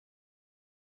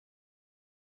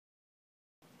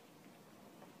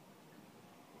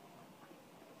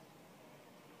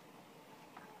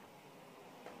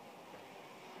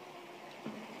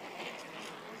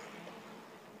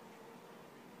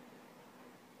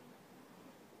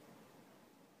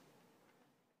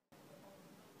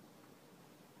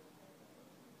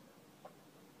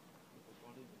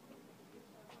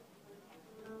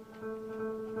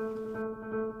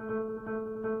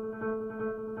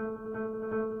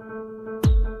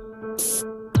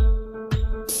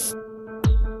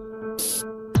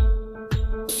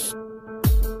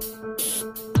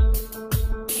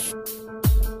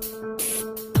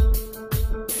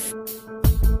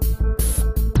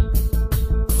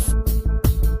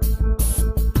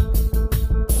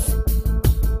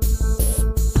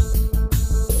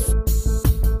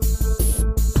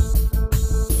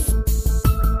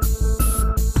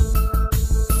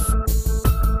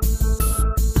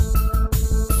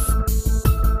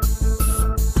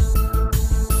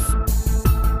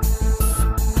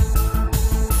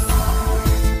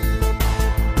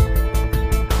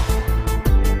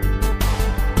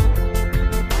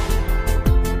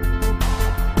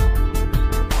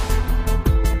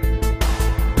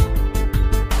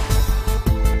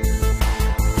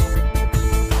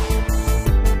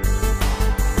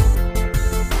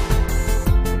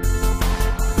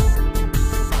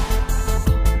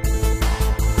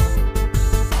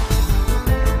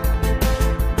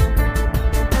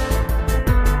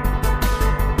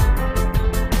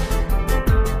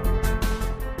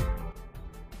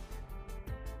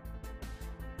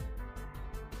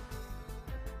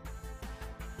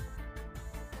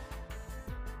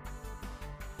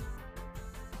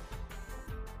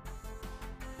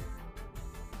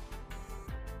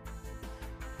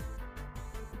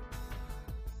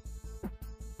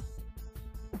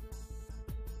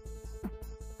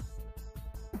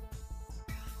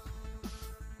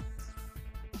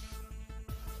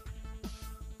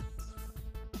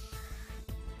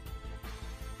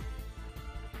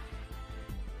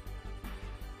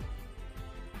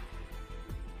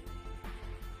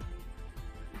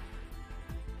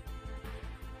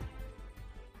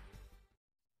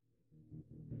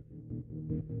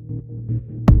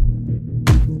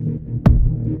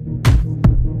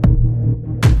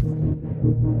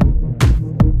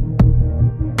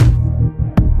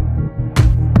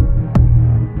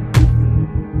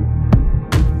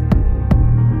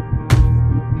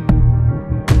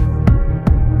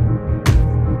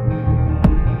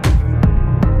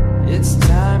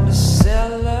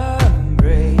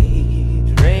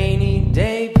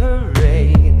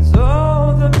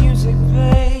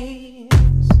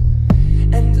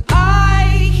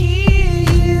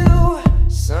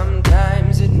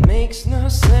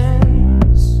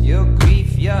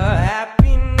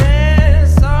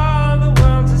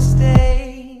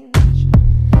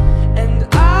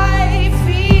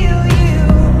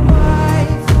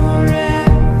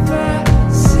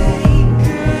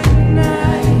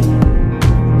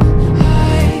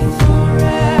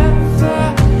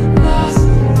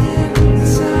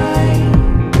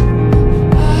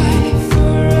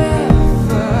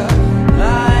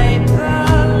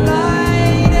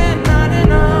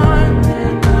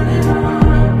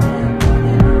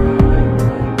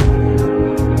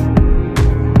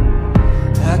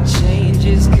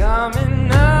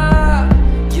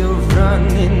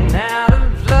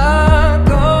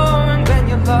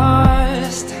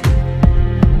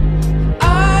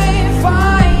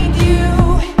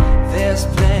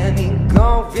journey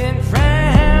going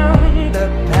round, the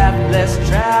path less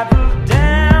traveled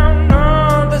down,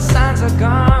 all the signs are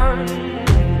gone.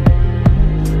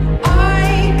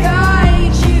 I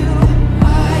guide you,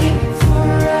 I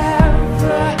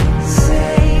forever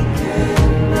say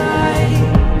goodnight.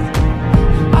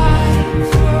 I'm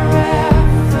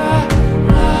forever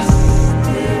lost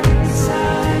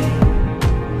inside.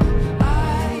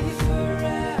 I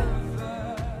forever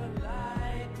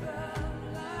light the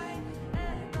light,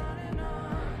 and on and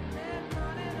on and on.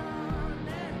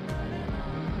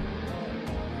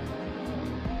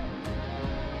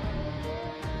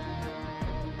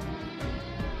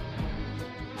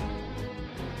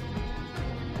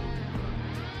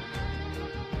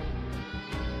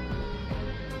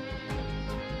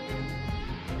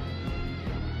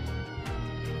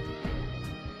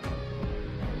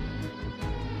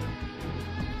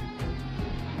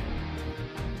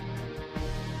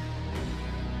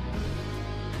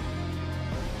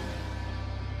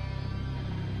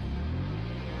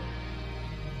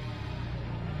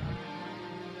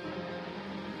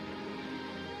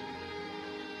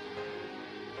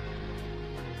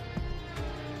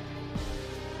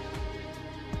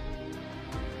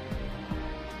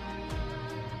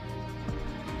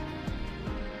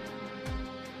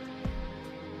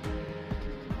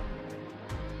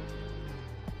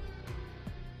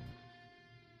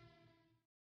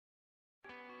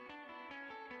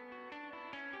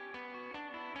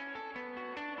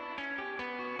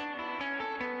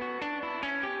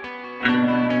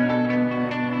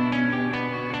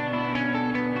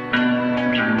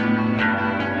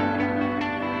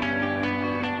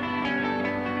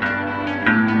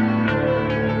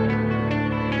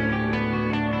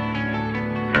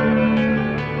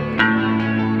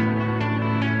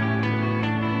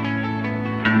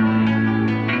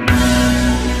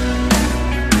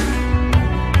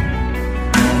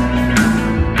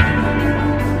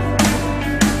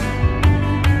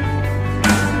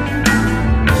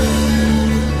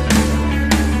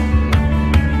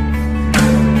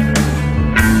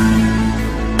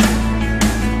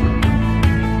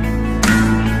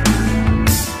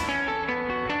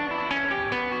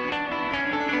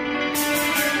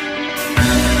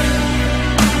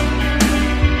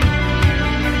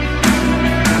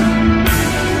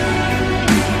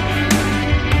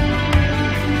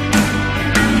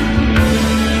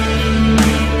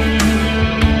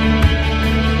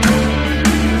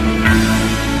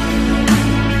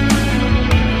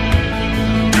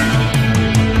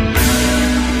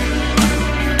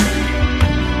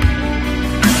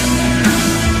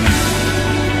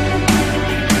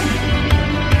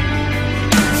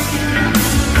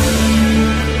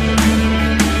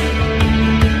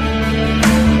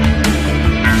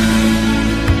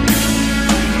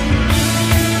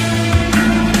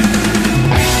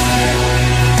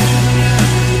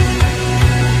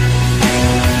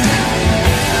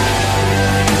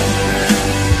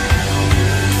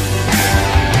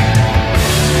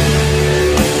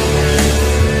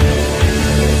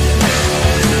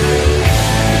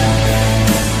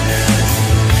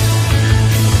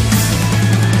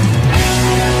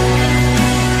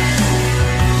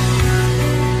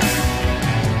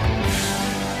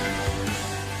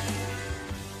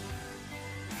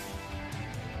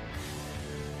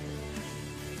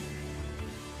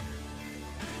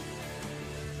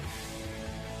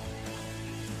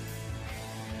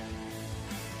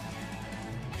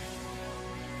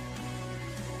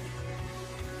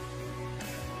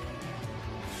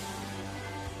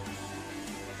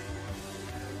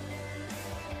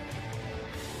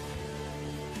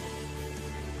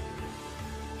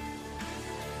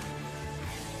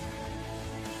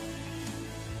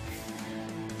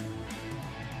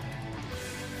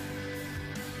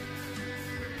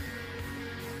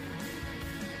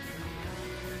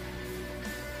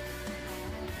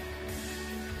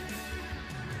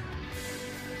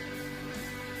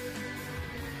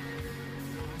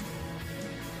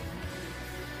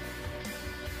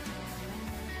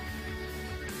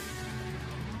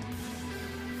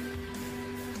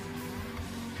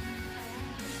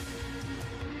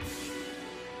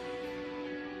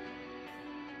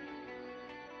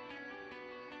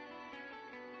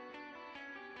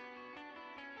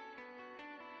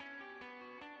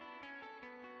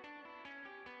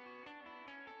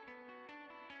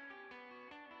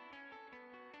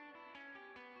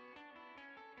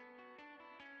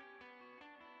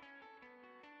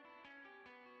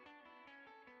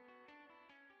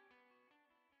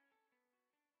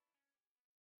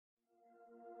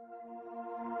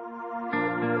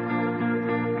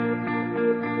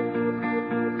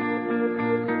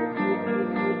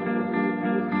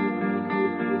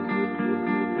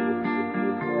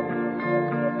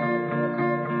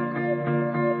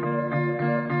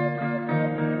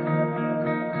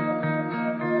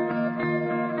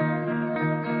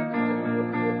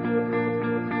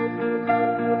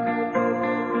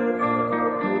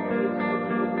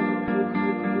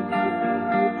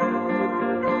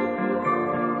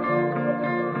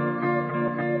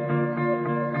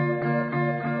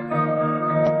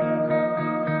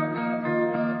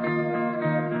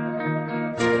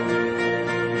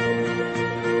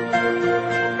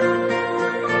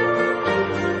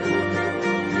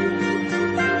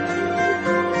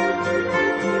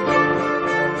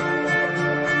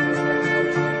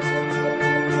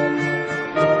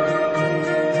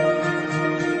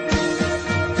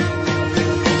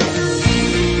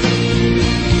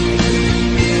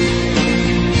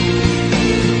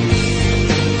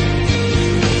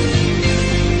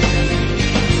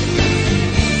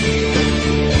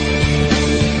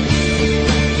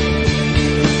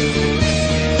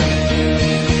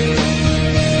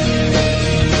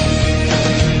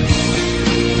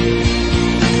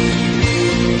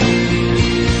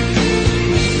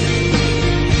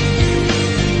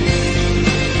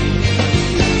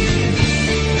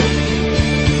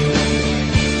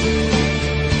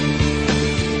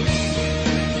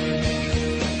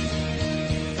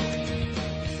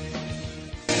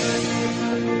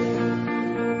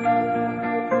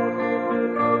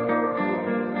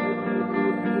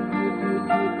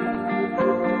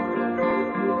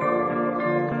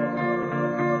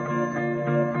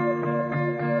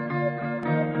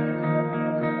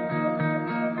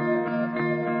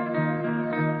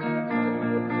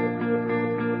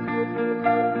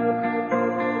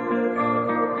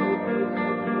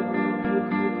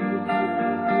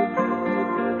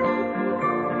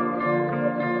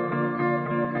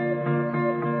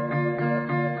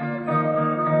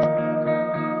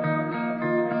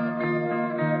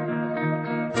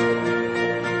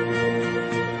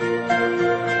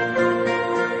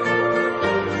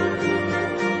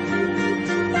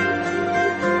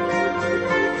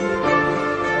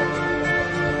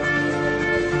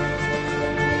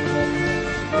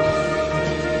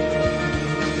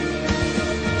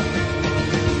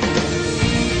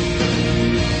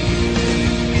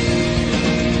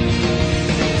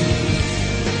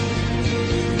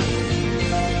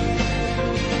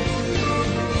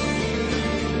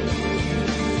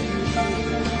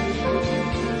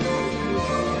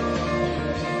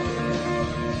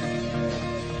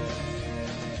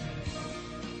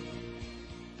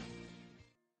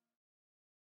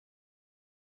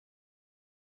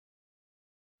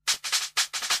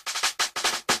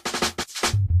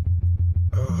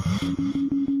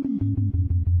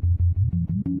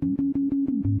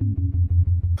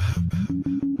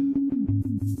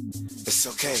 It's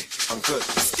okay, I'm good.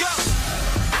 Let's go!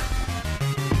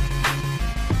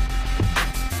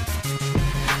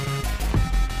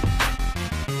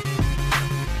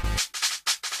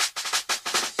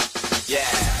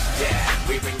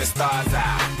 We bring the stars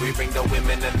out, we bring the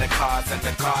women and the cars and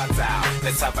the cards out.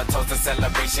 Let's have a toast, a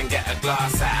celebration, get a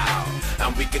glass out,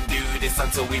 and we can do this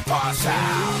until we pass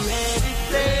out. Let it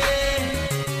play,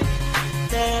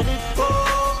 let it go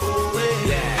away.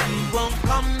 Yeah. We won't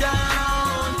come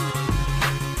down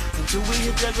until we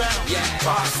hit the ground. Yeah,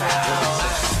 pass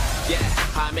out. Yeah,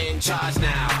 I'm in charge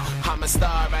now. I'm a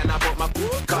star and I brought my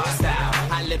cast out.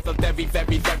 I live a very,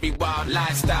 very, very wild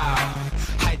lifestyle.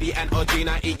 Heidi and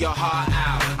Audrina, eat your heart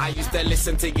out. I used to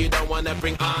listen to you, don't wanna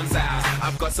bring arms out.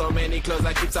 I've got so many clothes,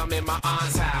 I keep some in my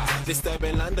aunt's house.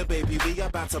 Disturbing London, baby, we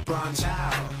about to branch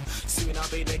out. Soon I'll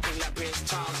be looking like Prince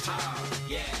Charles.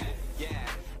 Yeah,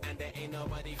 yeah, and there ain't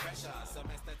nobody fresher.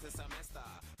 Semester to semester,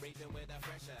 breathing with the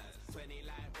freshers. 20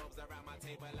 light bulbs around my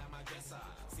table and my dresser.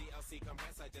 CLC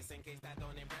compressor, just in case that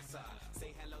don't impress her.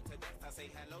 Say hello to Dexter,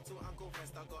 say hello to Uncle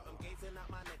Fester. Got him gazing at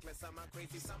my necklace and my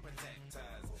crazy sun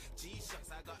protectors. G-Shocks,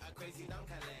 I got a crazy dumb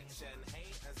collection.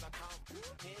 Haters, I can't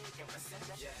hear your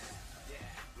reception.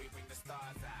 Yeah, we bring the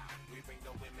stars out. We bring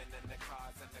the women and the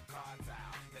cars and the cards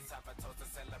out. Let's have a toast, a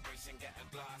celebration, get a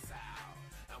glass out,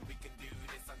 and we can do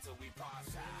this until we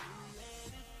pass out.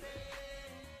 Let it play,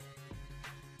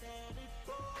 let it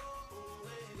go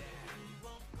away. Yeah. We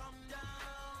won't come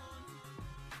down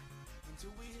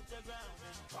until we hit the ground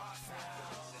and Pass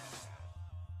out.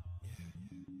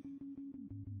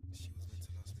 She was meant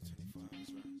to last me 24 hours,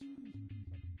 right?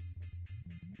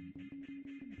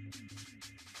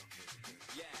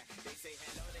 Yeah, they say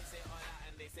hello, they say hola,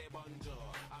 and they say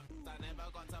bonjour. I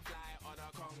never got to fly on a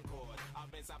Concorde.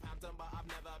 I've been Southampton, but I've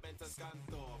never been to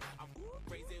Scunthorpe. I'm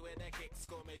crazy with the kicks,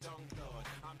 call me John Claude.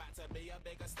 I'm back to be a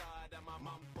bigger star than my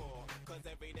mum for. Cause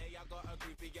every day I got a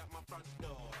groupie at my front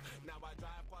door. Now I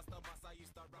drive past the bus I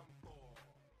used to run for.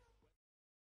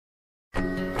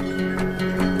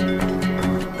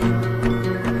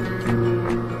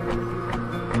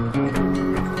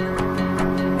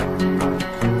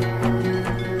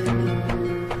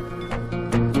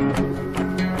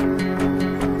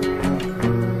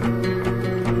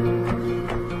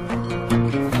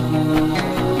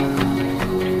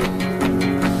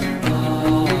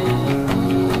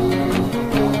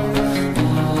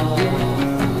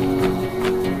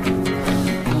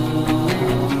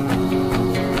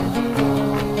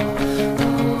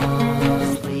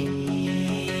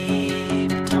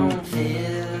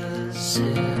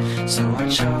 so I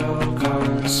choke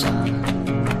on sun,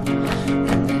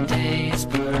 and the days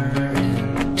blur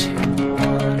into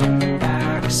one in the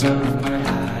backs of my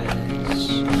eyes,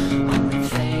 on the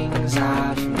things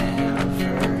I've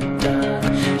never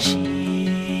done.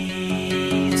 Sheets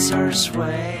are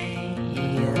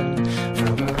swaying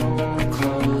from her own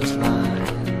clothesline,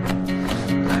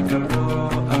 like a row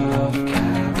of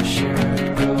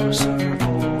captured ghosts on her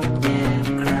old dead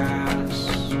grass.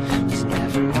 There's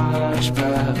never much,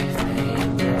 but we've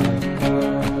made the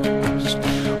most.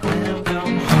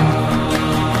 Welcome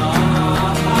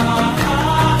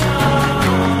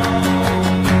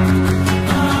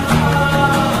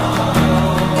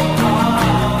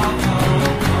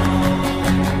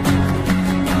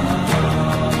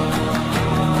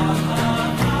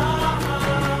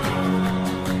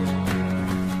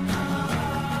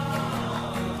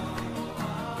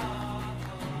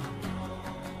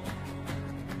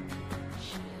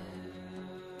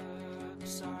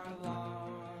ships are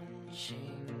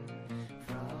launching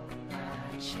from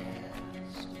my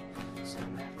chest.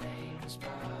 Some have names,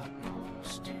 but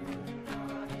most do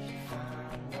not. If you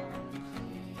find one,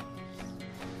 please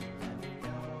let me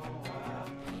know what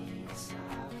piece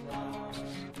I've lost.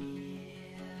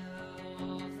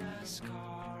 Heal the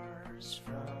scars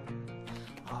from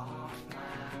off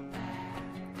my back.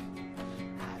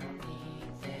 I don't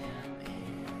need them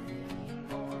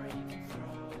anymore. You can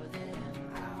throw them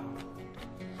out.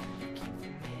 Keep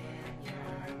them in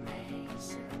your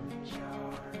mason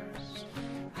jars.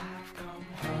 I've come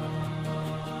home.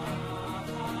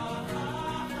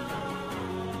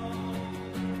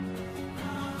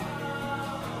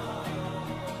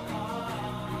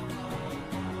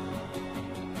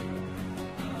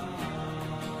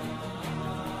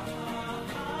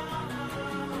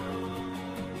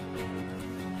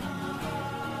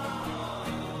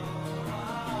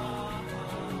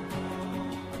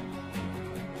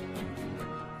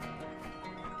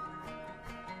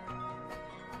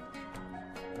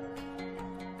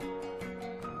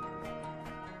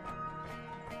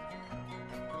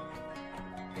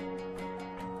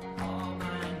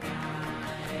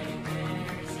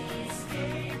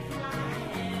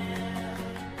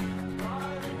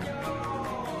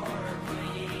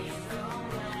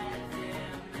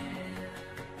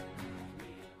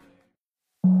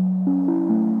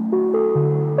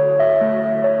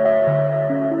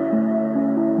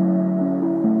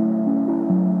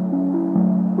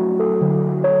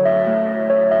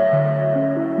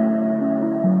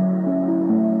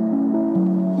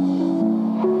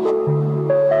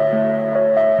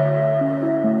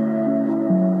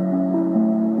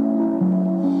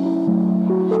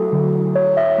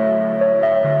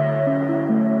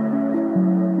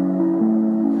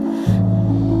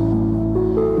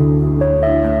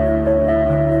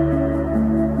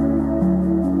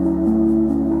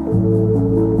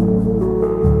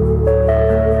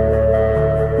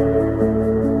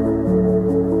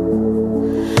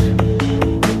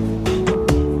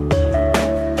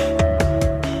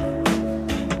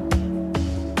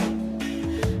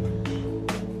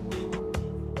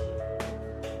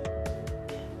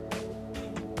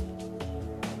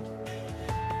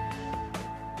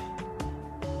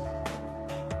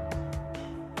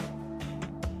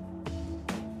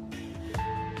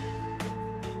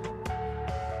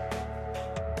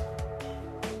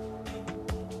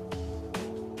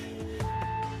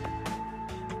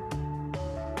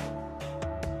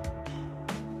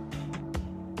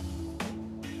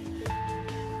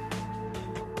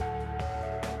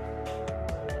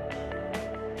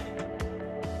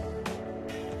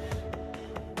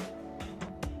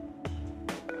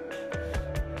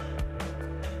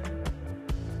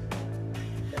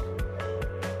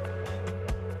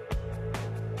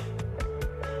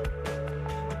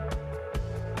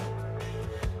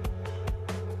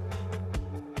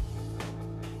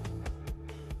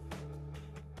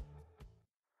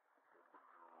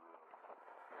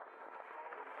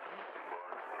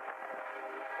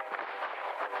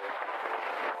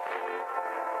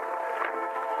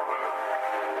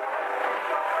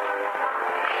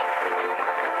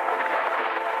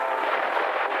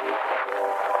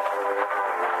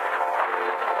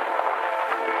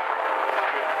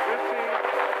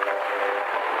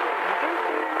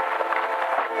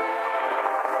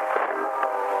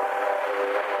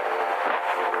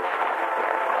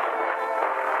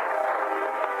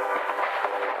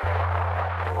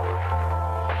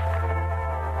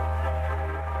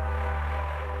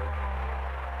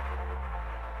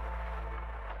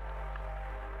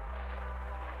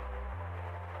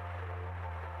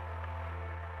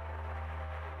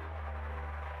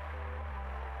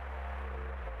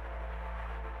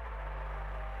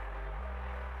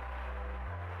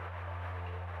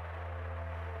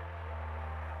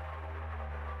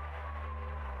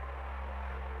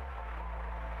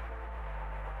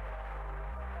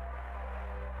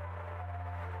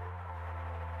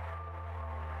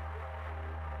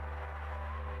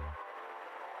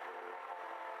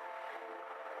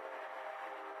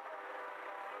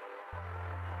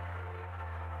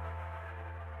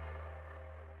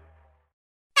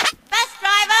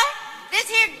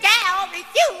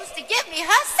 refused to give me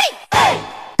her seat.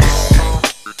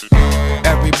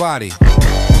 Everybody.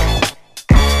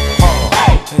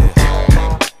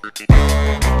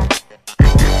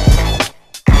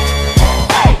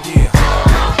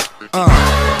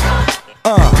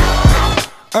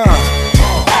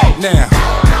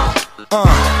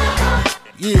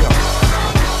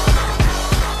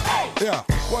 Yeah,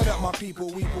 what up my people,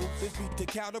 weeple? This beat to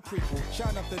cow the prequel.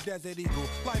 Shine up the desert eagle,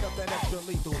 light up that extra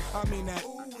lethal. I mean that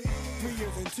 3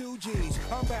 years and 2 G's.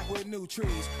 I'm back with new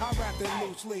trees. I rapped in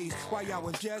loose leaves while y'all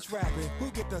was just rapping.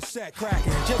 We get the set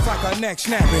cracking, just like a neck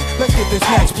snapping. Let's get this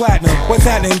next platinum. What's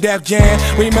happening, Def Jam?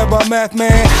 Remember Meth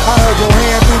Man? I heard your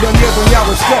hand through them years when y'all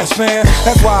was stressed, man.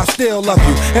 That's why I still love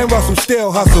you, and Russell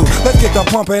still hustle. Let's get the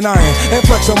pumping iron and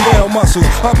flex some real muscle.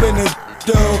 Up in this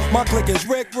dude, my clique is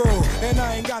Rick Rule, and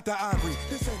I ain't got the ivory.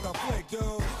 This ain't the flick, dude.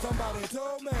 Somebody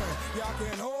told me, y'all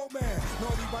can't hold me.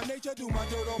 Naughty by nature, do my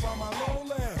dirt over my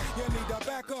lowland. You need to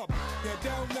back up, you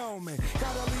don't know me.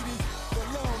 Gotta leave these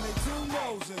alone, they too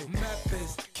nosy.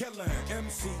 Memphis killing,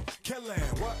 MC killing.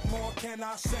 What more can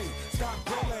I say? Stop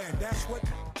grilling, that's what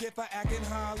get for acting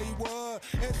Hollywood.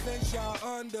 And since y'all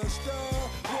understood,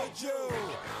 would you?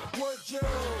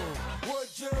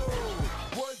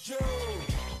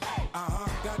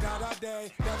 Da da da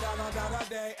day, da da da da da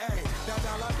day, ayy. Da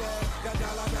da da day, da da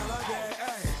da da da day,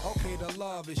 ayy. Okay, the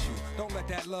love issue. Don't let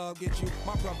that love get you.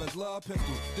 My brothers love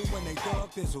pistols. Do when they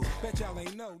thug thistle. Bet y'all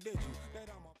ain't know, did you? That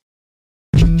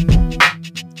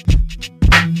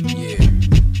Yeah.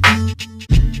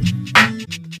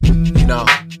 You know,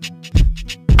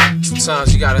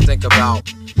 sometimes you gotta think about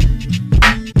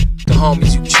the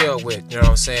homies you chill with, you know what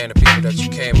I'm saying? The people that you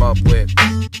came up with,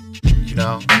 you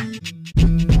know?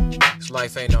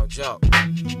 Life ain't no joke.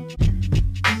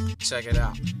 Check it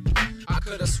out. I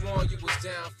could've sworn you was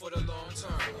down for the long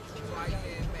term. Right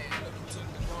hand man, look, you took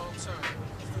the wrong turn.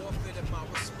 Forfeited my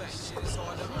respect, shit is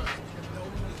hard to earn. No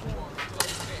one want to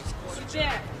close case.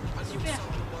 Super, super.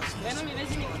 Bueno, mira,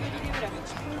 si me